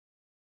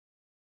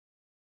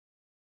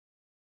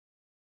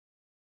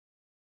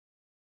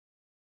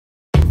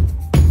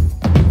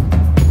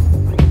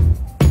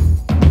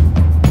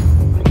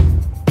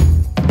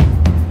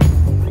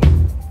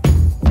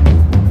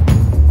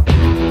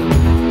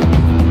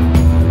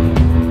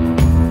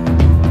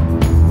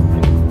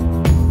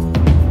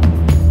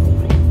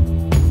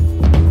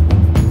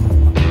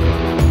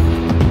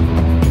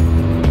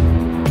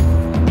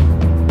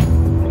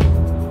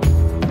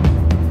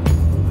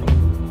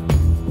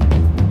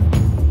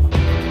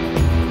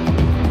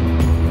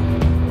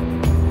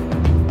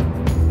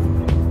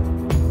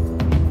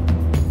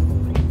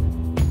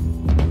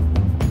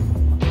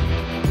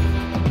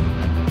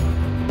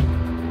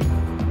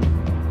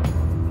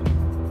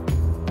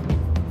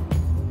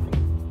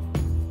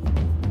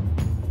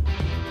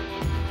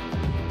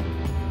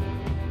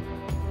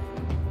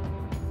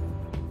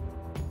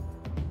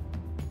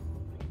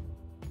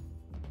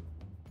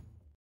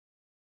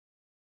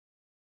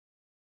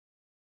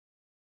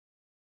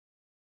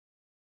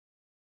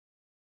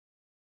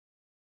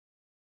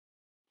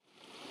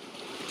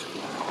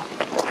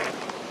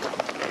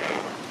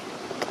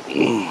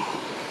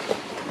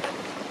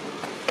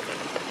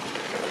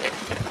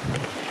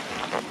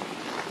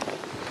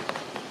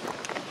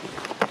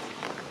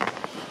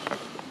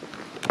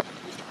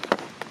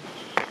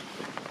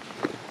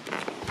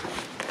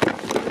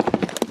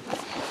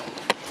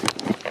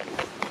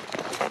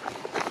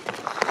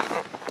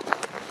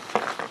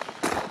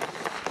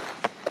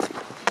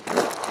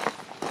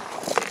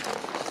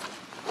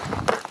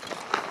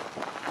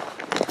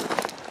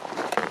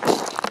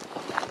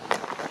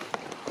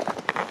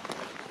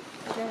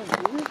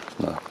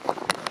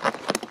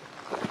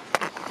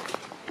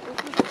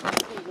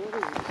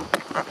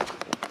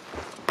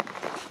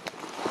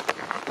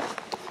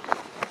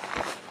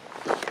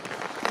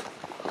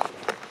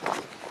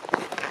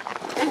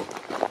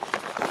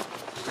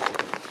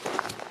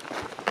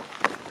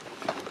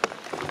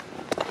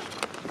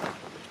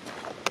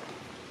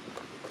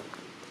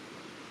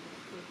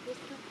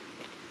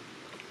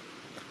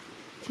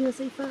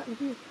Tennessee fighting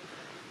here.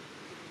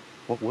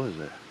 What was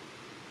that?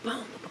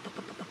 Boom,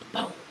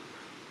 boom.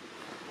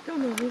 Don't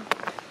know who.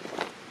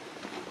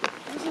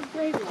 There's a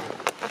graveyard.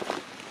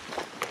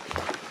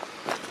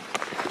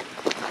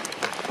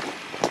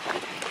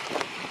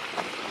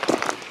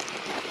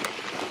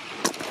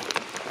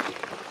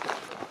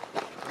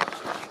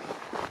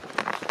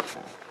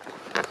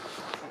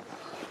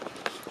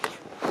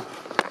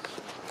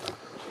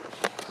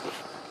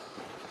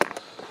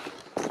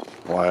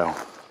 Wow.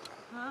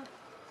 Huh?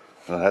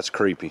 Well, that's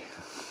creepy. That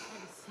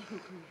is so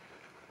creepy.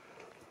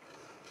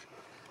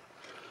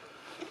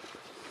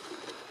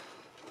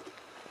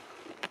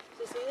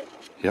 Is this it?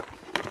 Yep.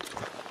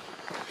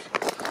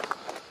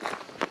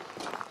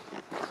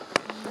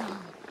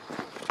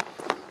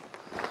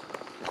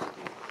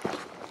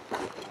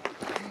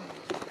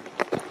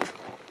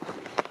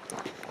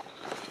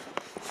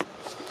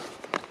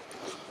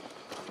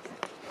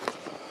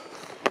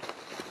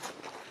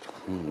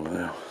 Oh,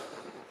 wow.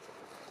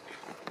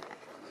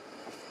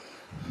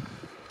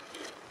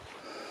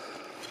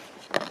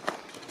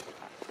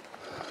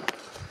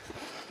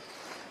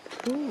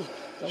 Ooh,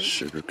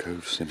 Sugar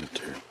Cove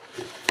Cemetery,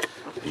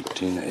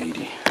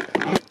 1880.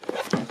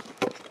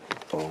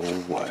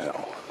 Oh,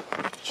 wow.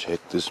 Check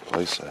this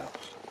place out.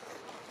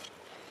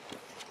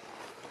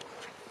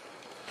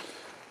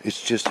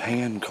 It's just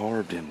hand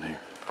carved in there.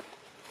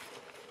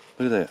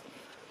 Look at that.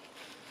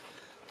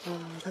 oh,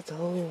 that's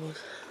old.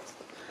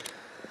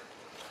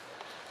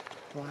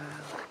 Wow.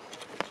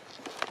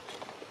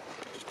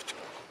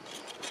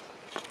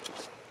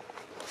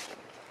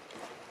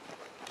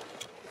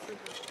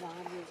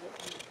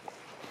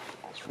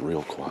 It's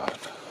real quiet.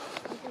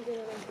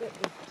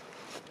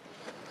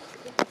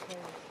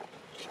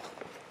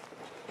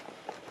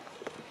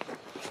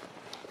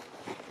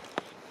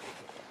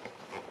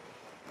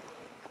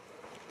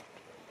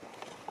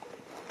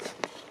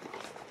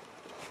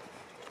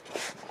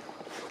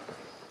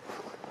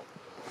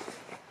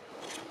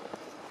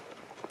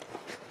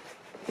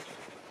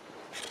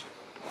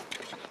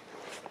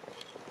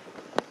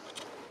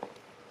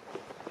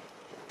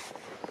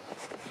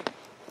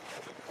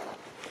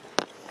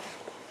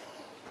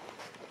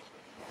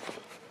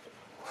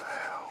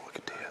 Look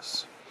at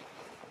this.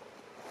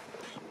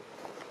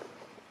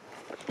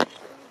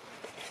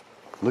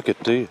 Look at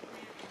this.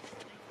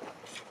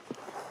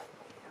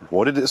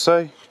 What did it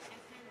say?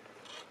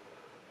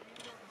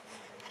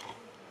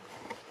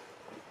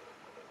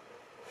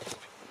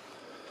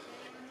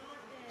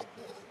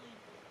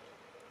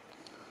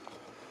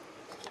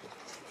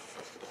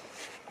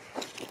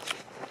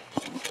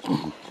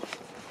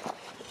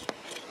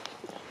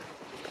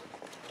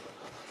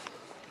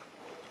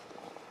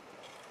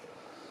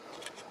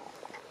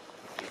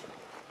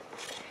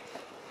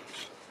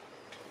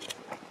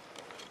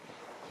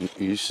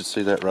 You should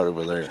see that right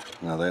over there.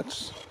 Now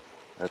that's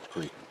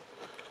creepy.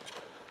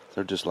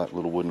 They're just like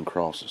little wooden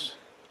crosses,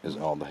 is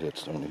all the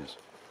headstone is.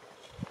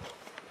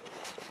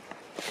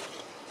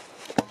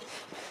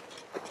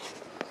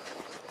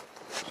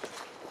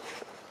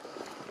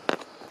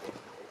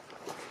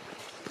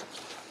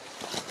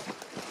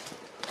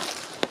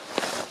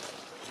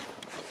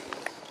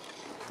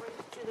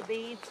 To the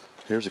beads.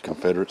 Here's the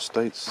Confederate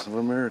States of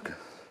America.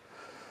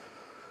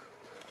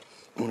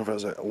 I wonder if I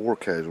was a war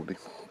casualty.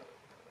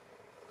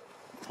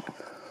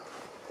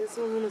 This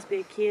one must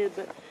be a kid,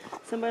 but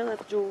somebody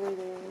left jewelry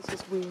there. It's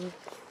just weird.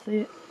 See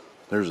it?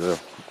 There's a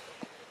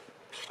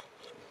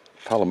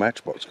pile of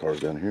Matchbox cars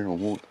down here on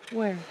one.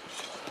 Where? How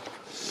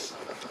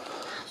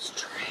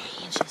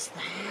strange is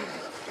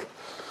that?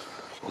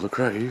 Well, look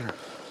right here.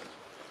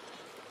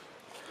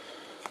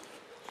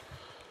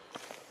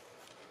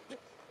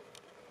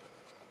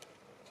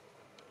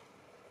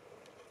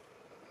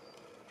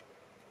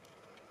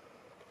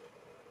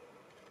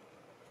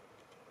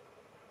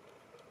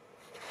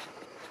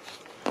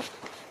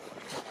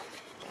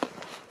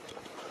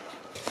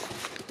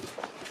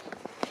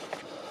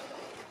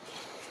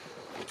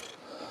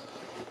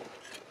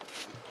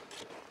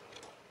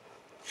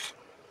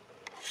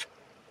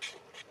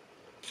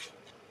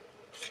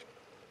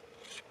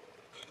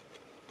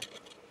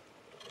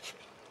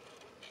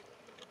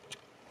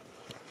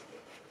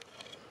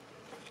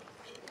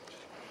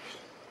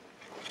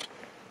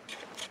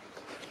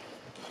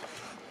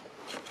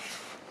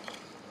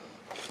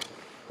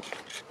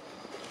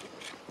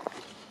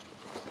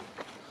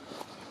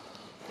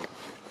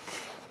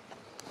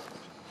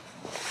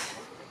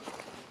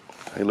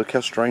 Hey, look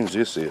how strange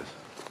this is.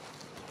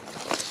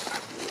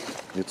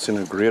 It's in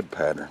a grid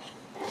pattern.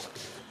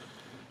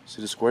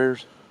 See the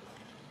squares?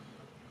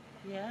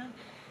 Yeah.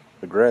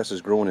 The grass is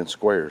growing in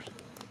squares.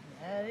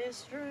 That is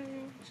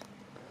strange.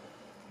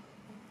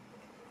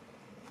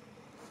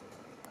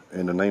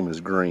 And the name is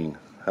green.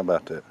 How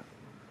about that?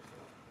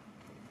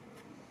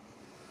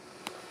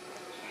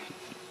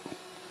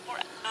 How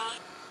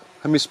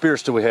many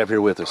spirits do we have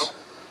here with us?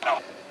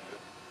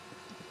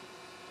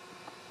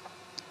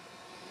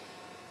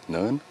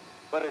 None?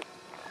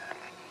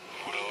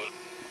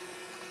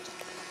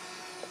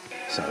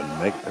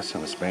 That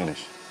sounded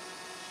Spanish.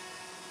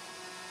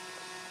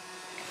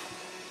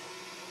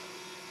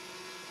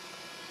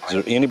 Is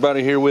there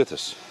anybody here with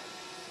us?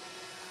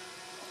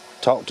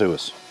 Talk to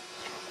us.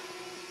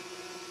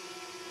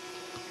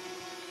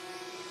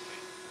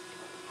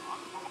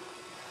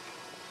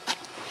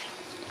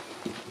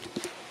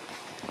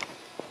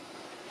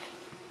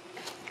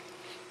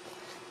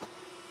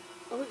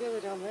 Oh, we go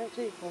down there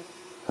too.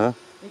 Huh?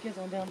 It goes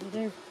on down to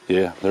there.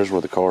 Yeah, there's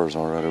where the cars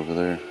are right over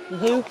there. The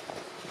who?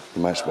 The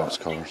Matchbox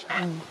cars.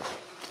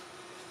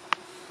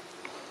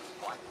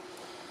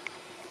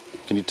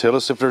 Can you tell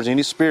us if there's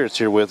any spirits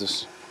here with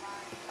us?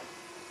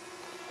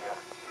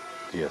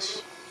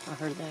 Yes. I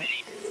heard that.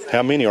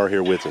 How many are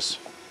here with us?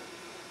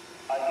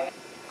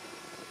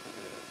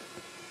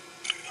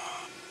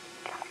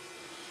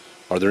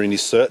 Are there any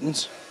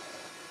Suttons?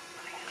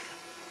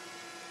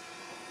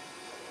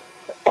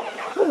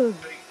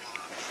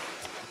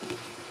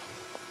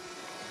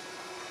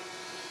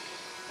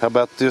 How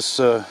about this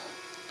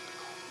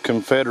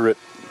Confederate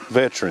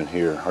veteran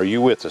here? Are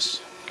you with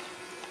us?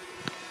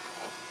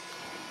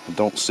 I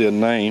don't see a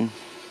name.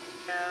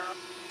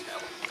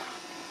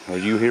 Are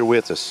you here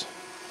with us?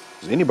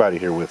 Is anybody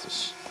here with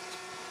us?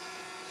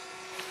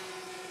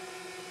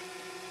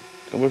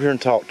 Come over here and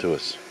talk to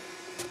us.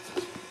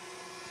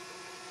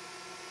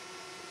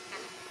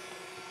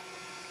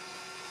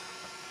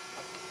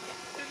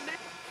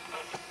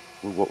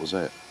 Ooh, what was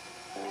that?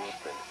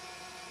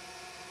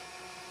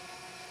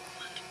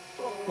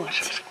 What?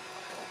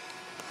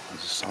 I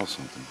just saw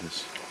something.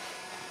 This.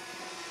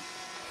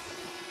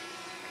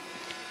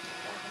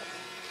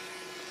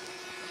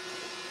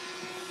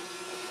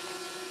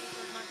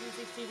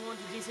 To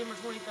December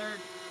 23rd,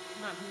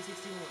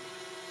 1961.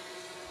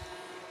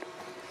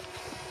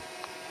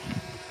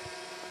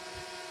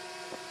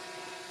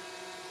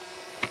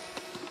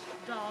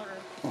 Daughter,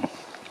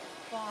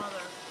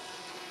 father.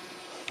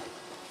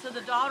 So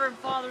the daughter and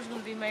father's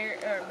going to be married.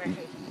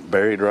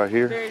 Buried right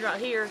here? Buried right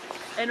here,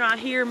 and right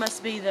here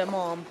must be the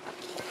mom.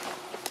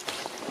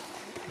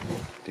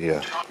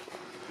 Yeah.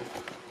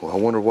 Well, I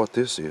wonder what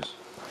this is.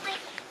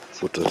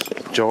 With the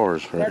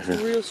jars right That's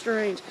here. real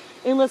strange.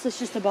 Unless it's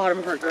just the bottom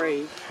of her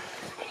grave.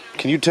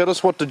 Can you tell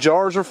us what the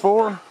jars are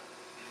for?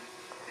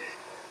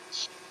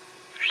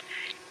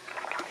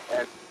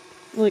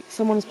 Look,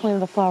 someone has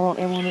planted a flower on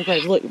every one of the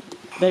graves. Look,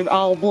 they've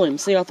all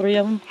bloomed. See all three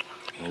of them?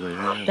 Oh, they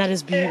have. That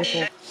is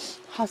beautiful.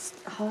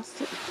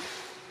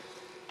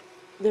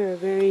 They're a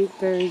very,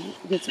 very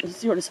good.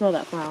 You want to smell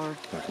that flower?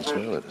 I can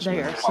smell it.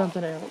 They are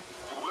something else.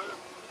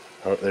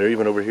 Oh, they're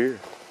even over here.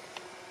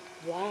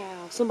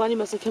 Wow. Somebody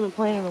must have come and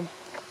planted them.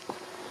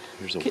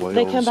 Here's a Wales.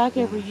 They come back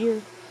every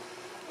year.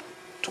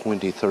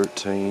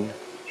 2013.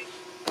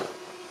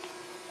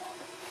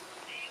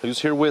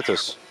 Who's here with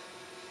us?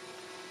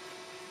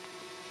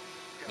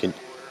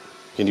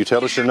 Can you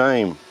tell us your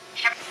name?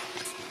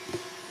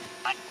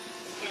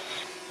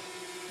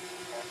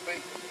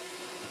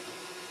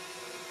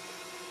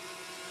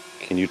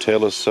 Can you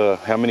tell us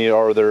how many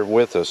are there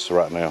with us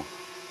right now?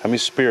 How many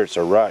spirits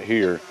are right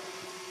here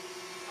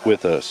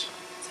with us?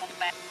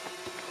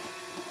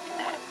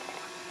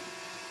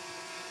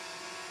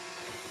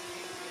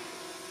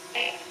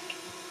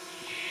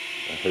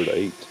 I heard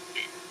 8.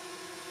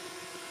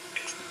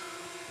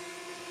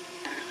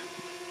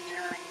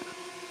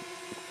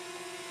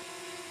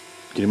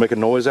 Can you make a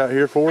noise out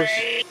here for us?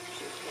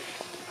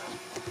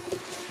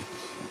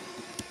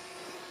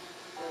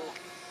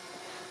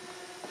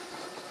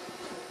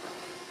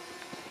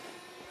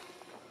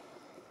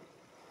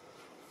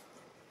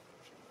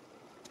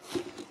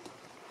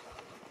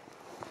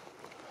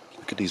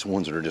 Look at these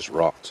ones that are just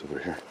rocks over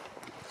here.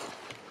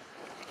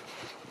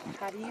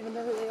 How do you even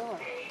know who they are?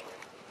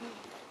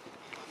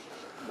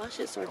 My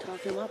shit started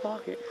talking in my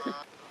pocket.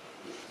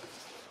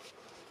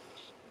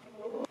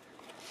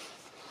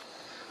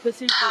 But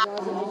seriously, why is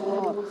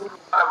it these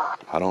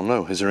rocks? I don't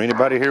know. Is there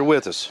anybody here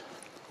with us?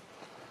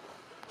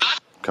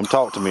 Come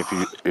talk to me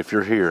if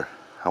you're here.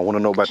 I want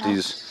to know about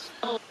these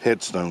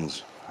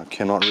headstones. I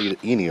cannot read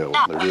any of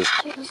them.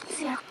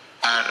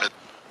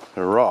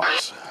 They're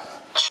rocks.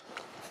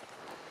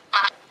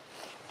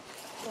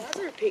 Why is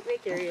there a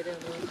picnic area down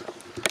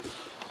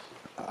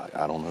there?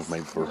 I don't know.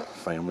 Maybe for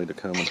family to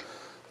come and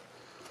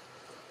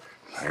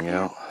hang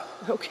out.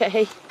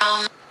 Okay.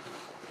 I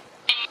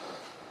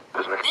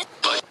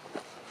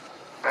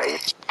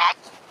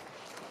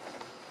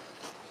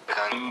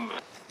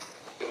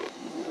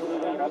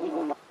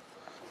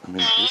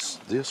mean,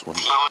 this one.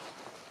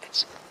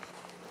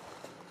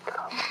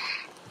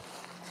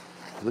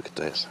 Look at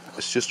that.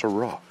 It's just a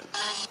rock.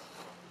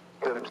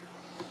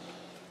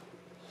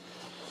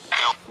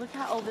 Look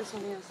how old this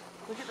one is.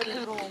 Look at the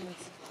poodle on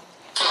this.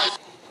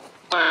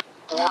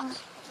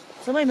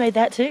 Somebody made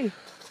that too.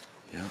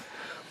 Yeah.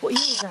 What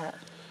year is that?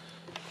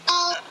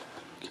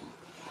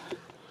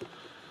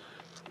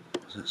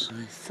 What does it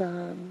say?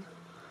 Son.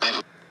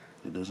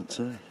 It doesn't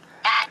say.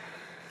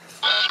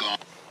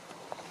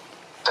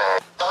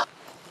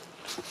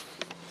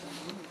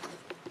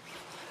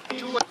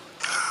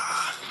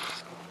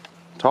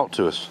 Talk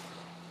to us.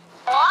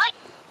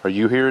 Are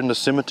you here in the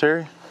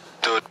cemetery?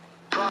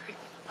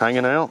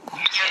 Hanging out?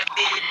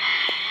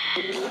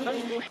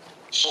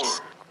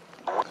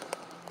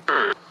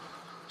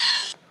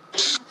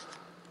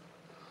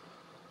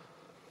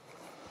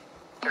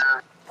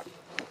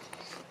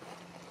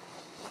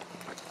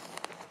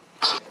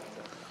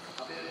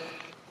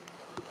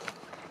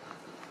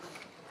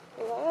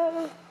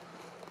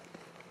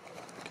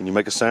 Can you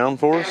make a sound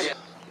for us?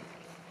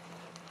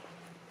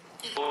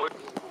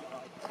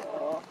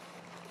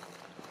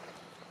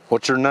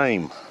 What's your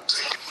name?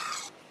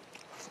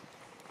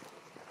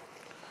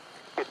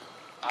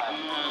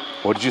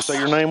 What did you say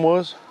your name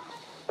was?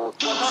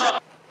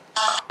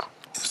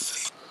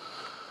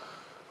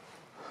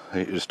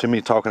 Hey, it's too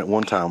many talking at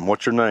one time.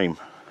 What's your name?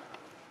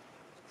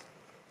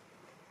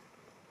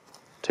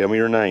 Tell me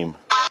your name.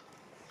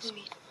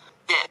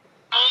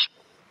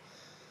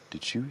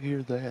 Did you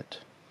hear that?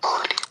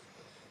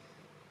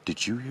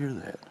 Did you hear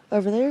that?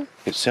 Over there?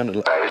 It sounded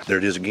like... There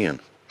it is again.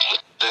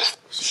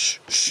 Shh,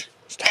 shh,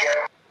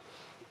 stop.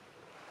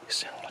 It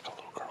sounded like a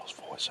little girl's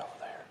voice over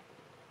there.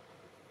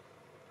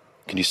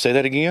 Can you say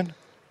that again?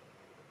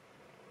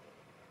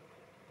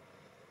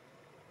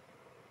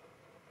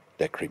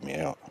 That creeped me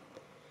out.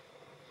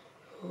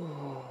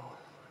 Oh.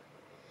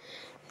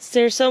 Is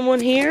there someone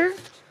here?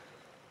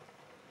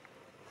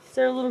 Is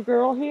there a little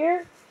girl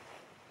here?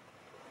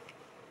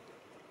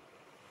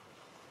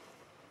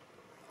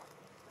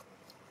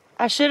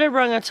 I should have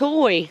brought a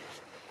toy.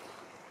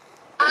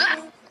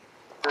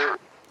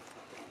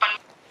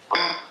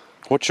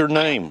 What's your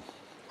name?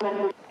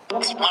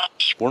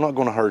 We're not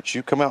going to hurt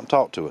you. Come out and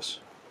talk to us.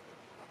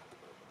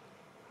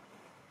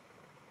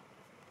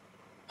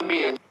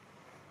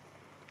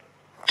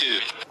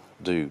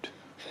 Dude.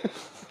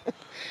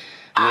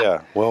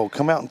 Yeah, well,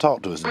 come out and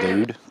talk to us,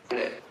 dude.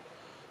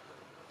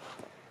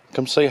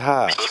 Come say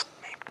hi.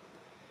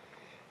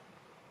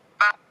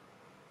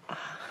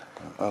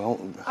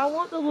 I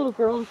want the little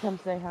girl to come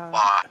say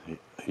hi.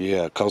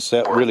 Yeah, 'cause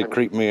that really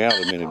creeped me out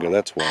a minute ago.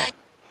 That's why.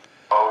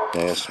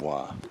 That's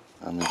why.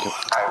 I mean,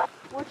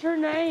 What's your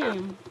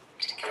name?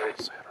 say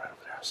it right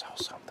over there. I saw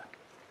something.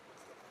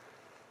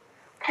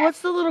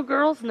 What's the little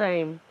girl's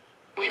name?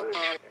 I'm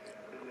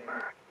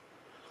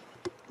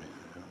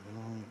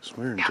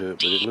swearing to it,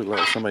 but it looked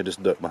like somebody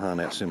just ducked behind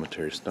that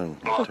cemetery stone.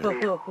 Right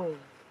there.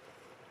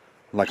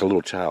 Like a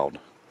little child.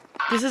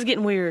 This is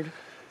getting weird.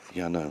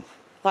 Yeah, I know.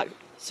 Like,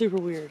 super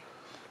weird.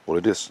 Well,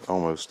 it is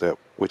almost that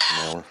witching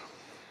hour.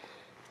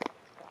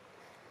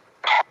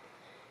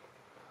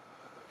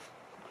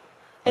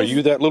 Are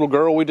you that little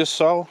girl we just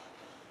saw?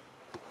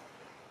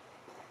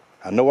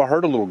 I know I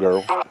heard a little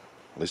girl. At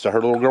least I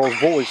heard a little girl's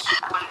voice.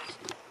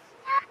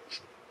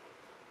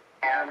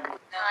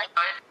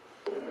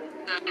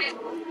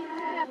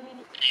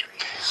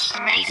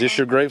 Is this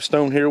your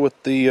gravestone here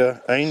with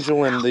the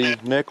angel and the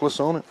necklace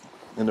on it?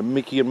 And the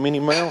Mickey and Minnie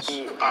Mouse?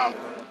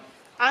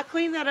 I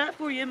cleaned that up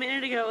for you a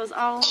minute ago. It was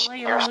all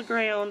laying on the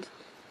ground.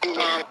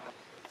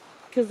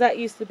 Because that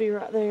used to be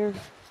right there.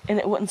 And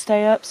it wouldn't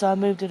stay up, so I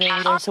moved it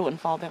over there so it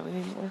wouldn't fall down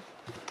anymore.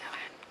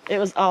 It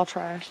was all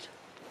trashed.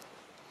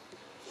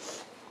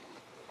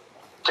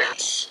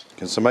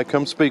 Can somebody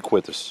come speak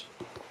with us?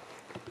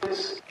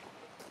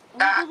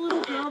 I want the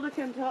little girl to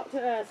come talk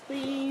to us,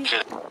 please.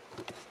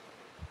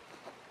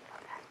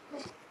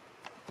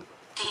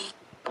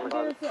 I'm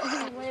gonna sit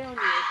here and wait on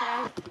you,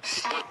 okay?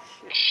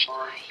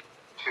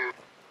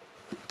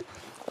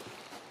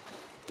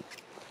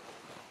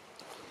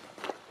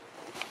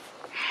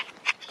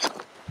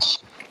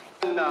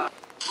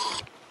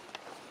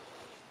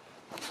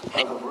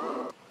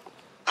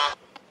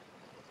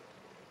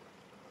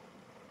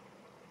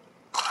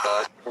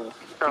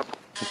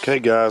 Okay,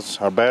 guys,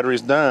 our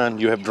battery's dying.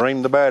 You have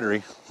drained the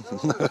battery.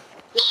 There's something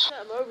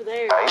over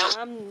there.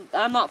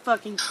 I'm not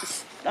fucking.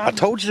 I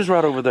told you it's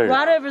right over there.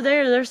 Right over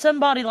there. There's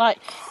somebody like.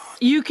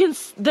 You can.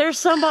 There's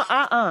somebody.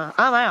 I'm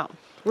out.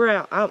 We're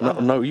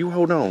out. No, you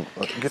hold on.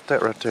 Get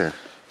that right there.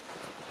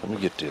 Let me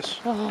get this.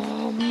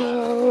 Oh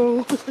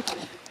no.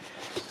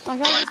 Like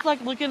I was just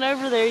like looking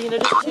over there, you know,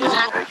 just chilling.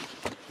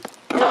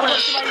 And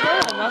somebody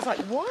ran. And I was like,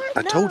 what?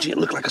 I told you it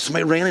looked like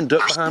somebody ran and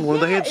ducked behind one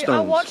of the headstones. I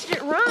watched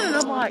it run and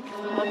I'm like,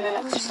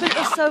 it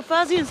was so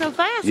fuzzy and so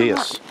fast.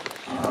 Yes.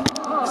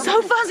 Like,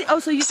 so fuzzy. Oh,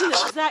 so you see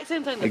the exact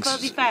same thing, the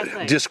fuzzy fast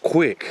thing. Just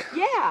quick.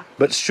 Yeah.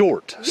 But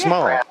short,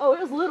 small. Oh,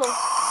 it was little.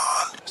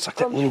 It's like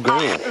that little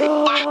girl.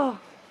 Oh,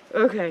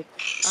 okay.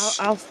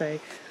 I'll stay.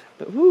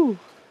 But whoo.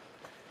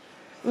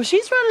 Well,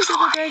 she's running through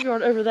the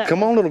graveyard over that.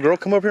 Come on, little girl.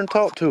 Come up here and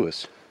talk to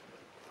us.